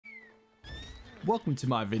welcome to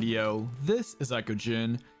my video. This is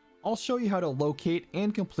Jin. I'll show you how to locate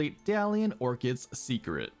and complete Dalian Orchard's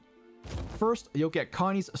secret. First, you'll get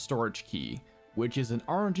Connie's storage key, which is an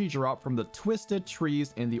RNG drop from the twisted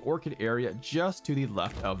trees in the orchid area just to the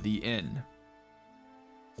left of the inn.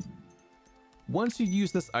 Once you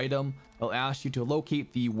use this item, it'll ask you to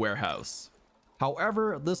locate the warehouse.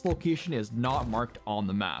 However, this location is not marked on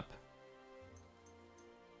the map.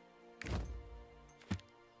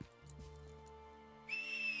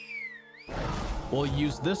 We'll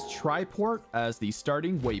use this triport as the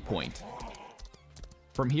starting waypoint.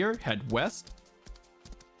 From here, head west.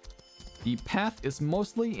 The path is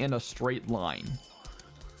mostly in a straight line.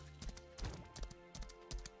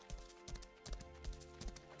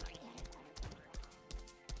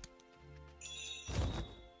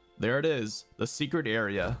 There it is, the secret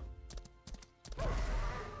area.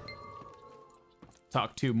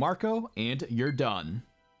 Talk to Marco and you're done.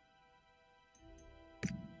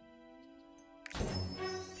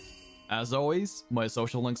 As always, my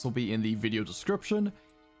social links will be in the video description.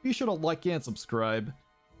 Be sure to like and subscribe.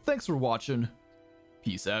 Thanks for watching.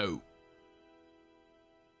 Peace out.